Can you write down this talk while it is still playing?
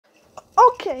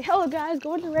Okay, hello guys,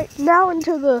 going right now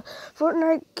into the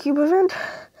Fortnite Cube event.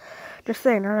 Just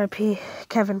saying, R.I.P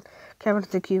Kevin. Kevin's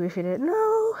the Cube if you didn't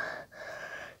know.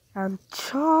 And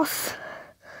Charles.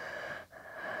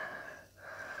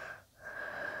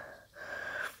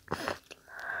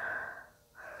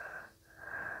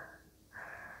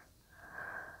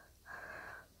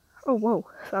 Oh, whoa,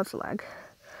 that's a lag.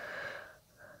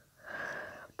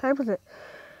 What time is it?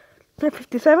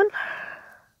 9:57?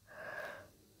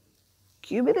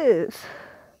 Cube it is.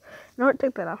 No,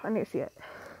 take that off. I need to see it.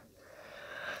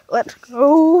 Let's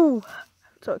go. I'm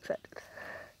so excited.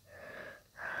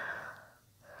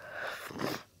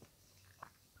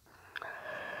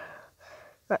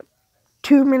 Got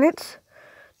 2 minutes.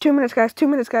 2 minutes, guys. 2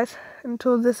 minutes, guys.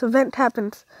 Until this event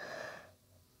happens.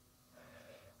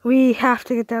 We have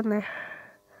to get down there.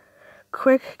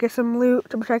 Quick, get some loot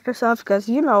to protect ourselves, because,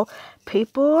 you know,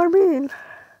 people are mean.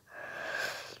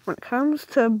 When it comes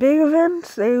to big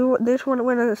events, they just want to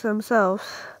win it themselves.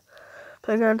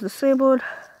 Playground's disabled.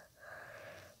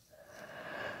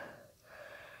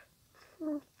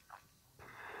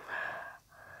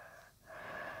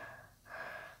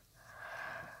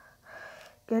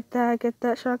 Get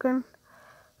that shotgun.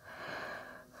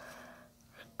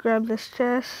 Grab this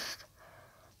chest.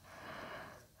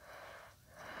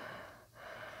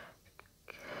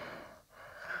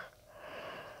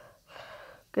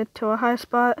 Get to a high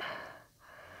spot.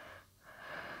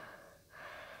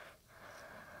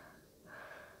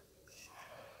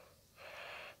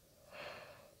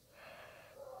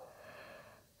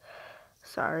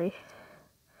 Sorry.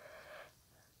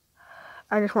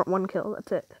 I just want 1 kill,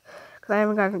 that's it. Because I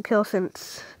haven't gotten a kill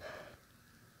since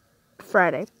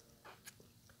Friday.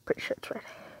 Pretty sure it's Friday.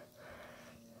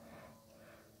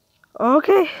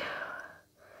 Okay.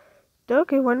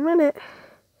 Okay, 1 minute.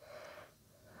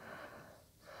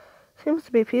 Seems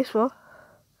to be peaceful.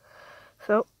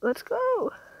 So, let's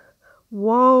go.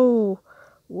 Whoa.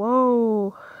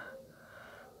 Whoa.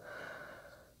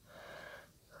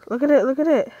 Look at it, look at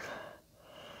it.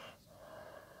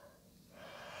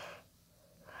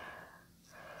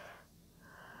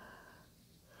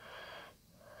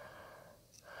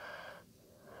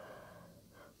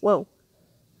 Whoa.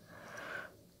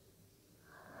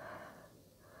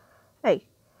 Hey.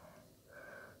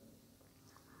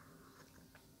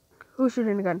 Who's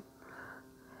shooting a gun?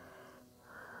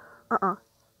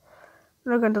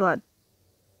 No guns allowed.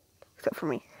 Except for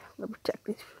me. I'm gonna protect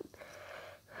these.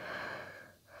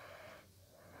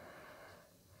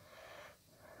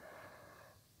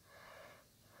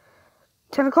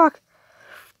 10 o'clock.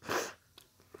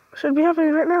 Should be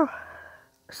happening right now.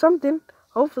 Something,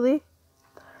 hopefully.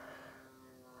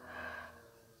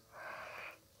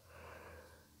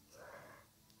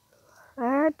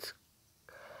 That's...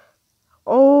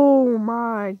 Oh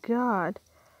my god.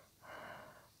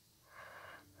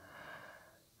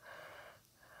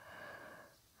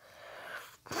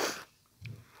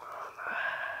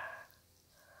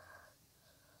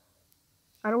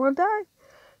 I don't want to die.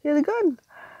 Here's the gun.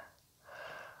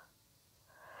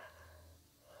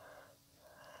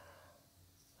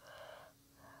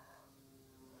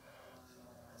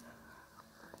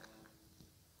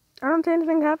 I don't see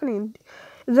anything happening.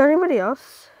 Is there anybody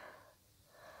else?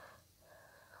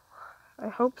 I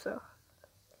hope so.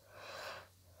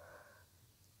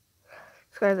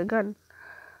 This guy has a gun.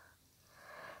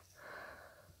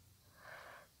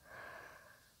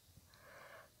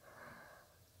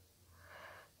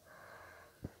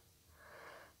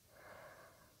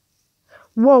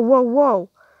 Whoa, whoa, whoa.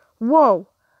 Whoa.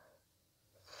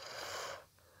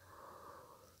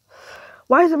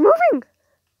 Why is it moving?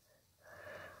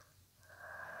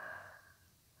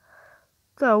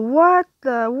 The what?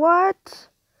 The what?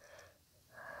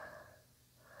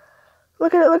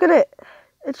 Look at it, look at it.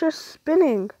 It's just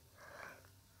spinning.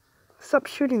 Stop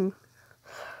shooting.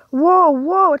 Whoa,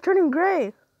 whoa, it's turning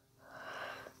gray.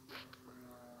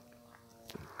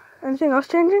 Anything else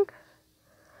changing?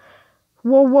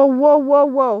 Whoa, whoa, whoa, whoa,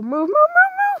 whoa. Move, move,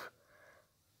 move, move.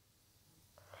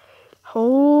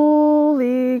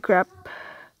 Holy crap.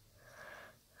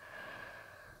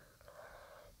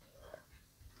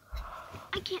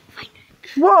 I can't find it.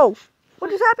 Whoa,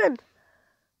 what just happened?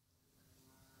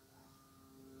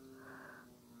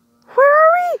 Where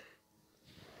are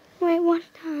we? Wait, what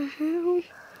the hell?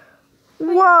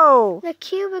 Wait, whoa. The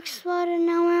cube exploded,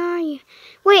 now where are you?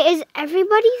 Wait, is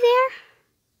everybody there?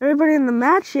 Everybody in the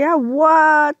match, yeah?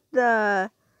 What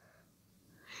the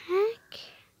heck?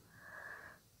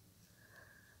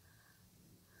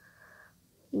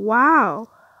 Wow.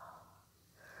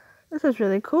 This is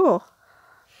really cool.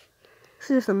 This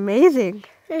is just amazing.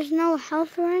 There's no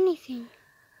health or anything.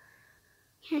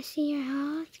 Can't see your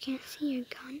health. Can't see your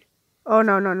gun. Oh,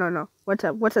 no. What's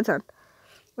up? What's that sound?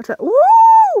 What's that? Woo!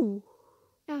 Oh,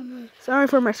 no. Sorry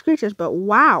for my screeches, but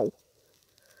wow.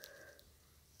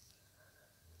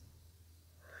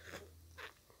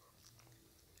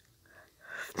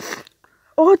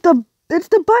 Oh, it's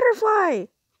the butterfly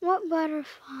What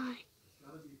butterfly?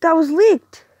 that was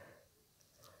leaked.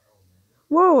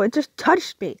 Whoa, it just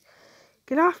touched me.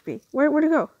 Get off me. Where'd it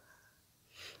go?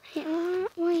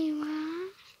 Wait,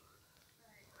 what?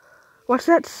 What's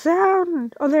that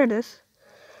sound? Oh, there it is.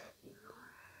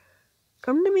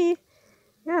 Come to me.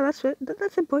 Yeah, that's it.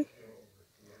 That's it, boy.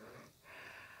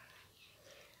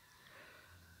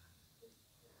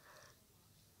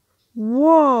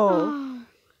 Whoa. Oh.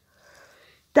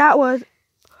 That was...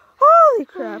 Holy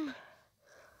crap.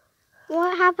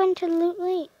 What happened to Loot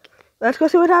Lake? Let's go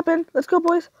see what happened. Let's go,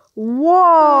 boys.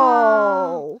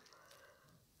 Whoa.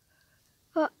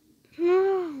 But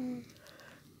no.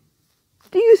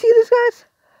 Do you see this, guys?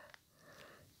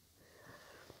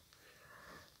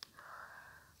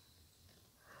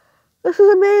 This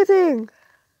is amazing.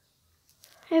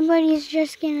 Everybody's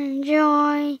just gonna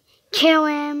enjoy, kill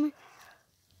him.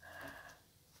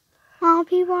 All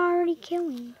people are already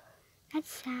killing. That's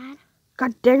sad.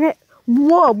 God dang it.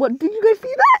 Whoa, what, did you guys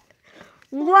see that?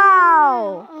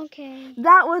 Wow. Okay.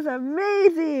 That was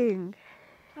amazing.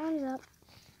 Thumbs up.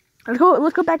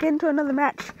 Let's go back into another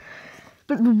match.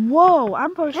 But whoa,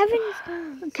 I'm supposed Kevin's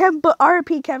gone. Kevin, but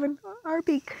R.I.P Kevin.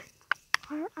 R.I.P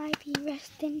R.I.P.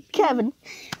 Rest in peace. Kevin.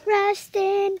 Rest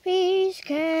in peace,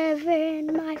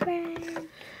 Kevin, my friend.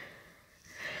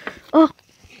 Oh,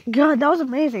 God, that was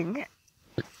amazing.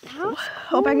 That was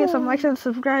Hope I get some likes and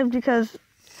subscribe because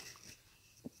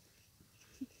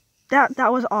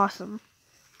that was awesome.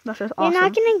 That's just awesome. You're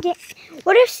not gonna get.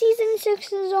 What if season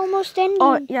 6 is almost ending?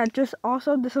 Oh, yeah, just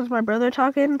also, this is my brother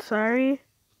talking. Sorry.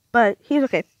 But he's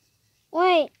okay.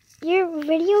 Wait, you're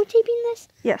videotaping this?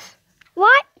 Yes.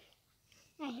 What?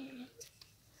 I hate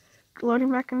it.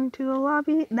 Loading back into the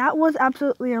lobby. That was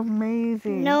absolutely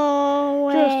amazing. No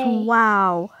way. Just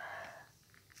wow.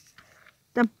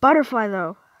 The butterfly,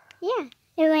 though. Yeah,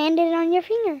 it landed on your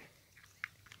finger.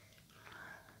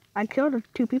 I killed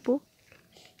 2 people.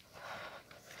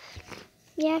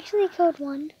 You actually killed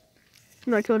one.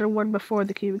 No, I killed 1 before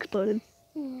the cube exploded.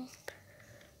 Hmm.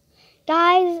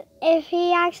 Guys, if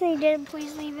he actually did,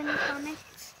 please leave in the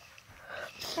comments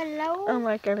below.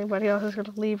 Unlike anybody else is going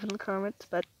to leave in the comments,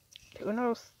 but who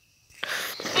knows?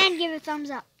 And give a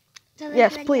thumbs up to this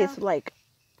Yes, video. please, like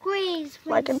Please.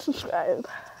 and subscribe.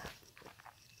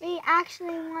 We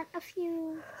actually want a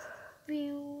few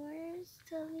viewers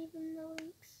to leave in the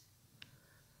links.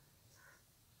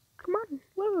 Come on,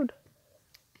 load.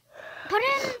 Put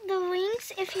in the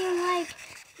links if you like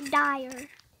Dyer.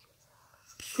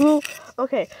 Who?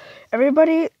 Okay,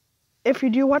 everybody, if you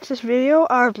do watch this video,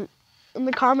 in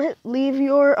the comment, leave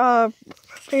your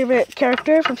favorite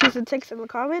character from season 6 in the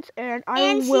comments, and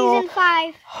I will season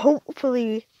 5.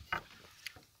 hopefully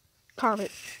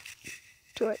comment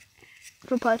to it,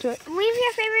 reply to it. Leave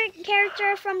your favorite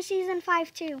character from season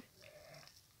 5 too.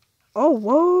 Oh,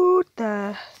 whoa,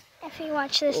 the If you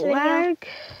watch this video. lag.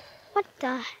 What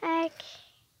the heck?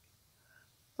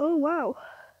 Oh, wow.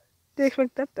 Didn't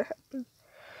expect that to happen.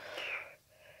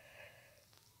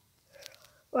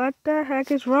 What the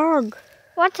heck is wrong?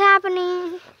 What's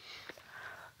happening?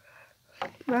 I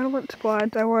don't want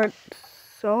squads, I want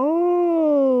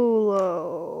solo.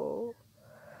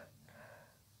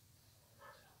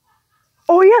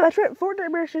 Oh yeah, that's right,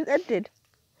 Fortnite Marriage just ended.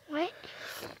 What?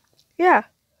 Yeah.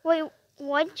 Wait,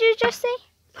 what did you just say?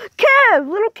 Kev!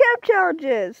 Little Kev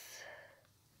challenges!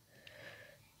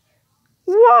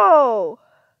 Whoa!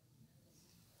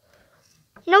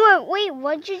 No, wait,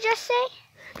 what did you just say?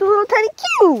 The little tiny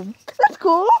cube! That's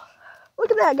cool!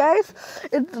 Look at that, guys.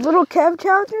 It's little Kev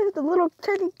challenges, the little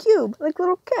tiny cube. Like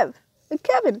little Kev. Like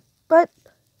Kevin, but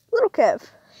little Kev.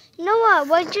 Noah,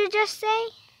 what did you just say?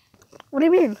 What do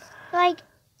you mean? Like,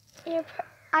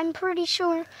 I'm pretty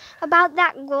sure about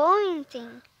that glowing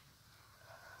thing.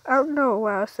 I don't know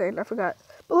what I was saying, I forgot.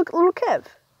 But look, little Kev.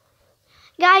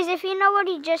 Guys, if you know what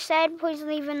he just said, please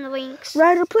leave in the links.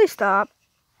 Ryder, please stop.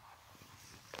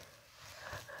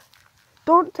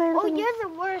 Don't say Oh, anything. you're the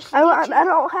worst I YouTuber.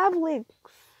 don't have links.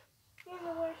 You're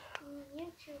the worst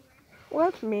YouTuber. Well,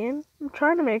 that's mean. I'm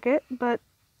trying to make it, but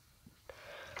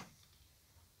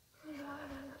You are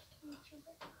the worst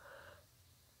YouTuber.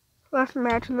 last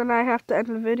match and then I have to end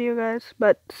the video, guys.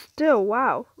 But still,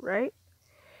 wow, right?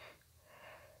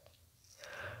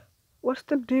 What's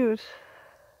the news?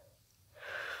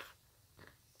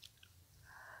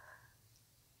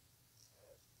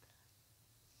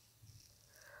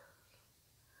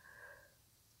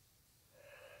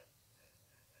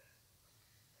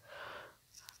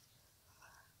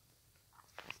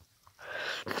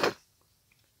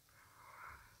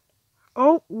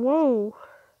 Oh, whoa.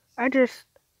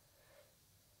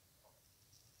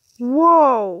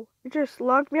 Whoa. It just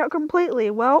locked me out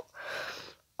completely. Well,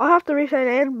 I'll have to reset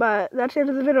in, but that's the end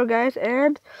of the video, guys,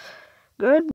 and good.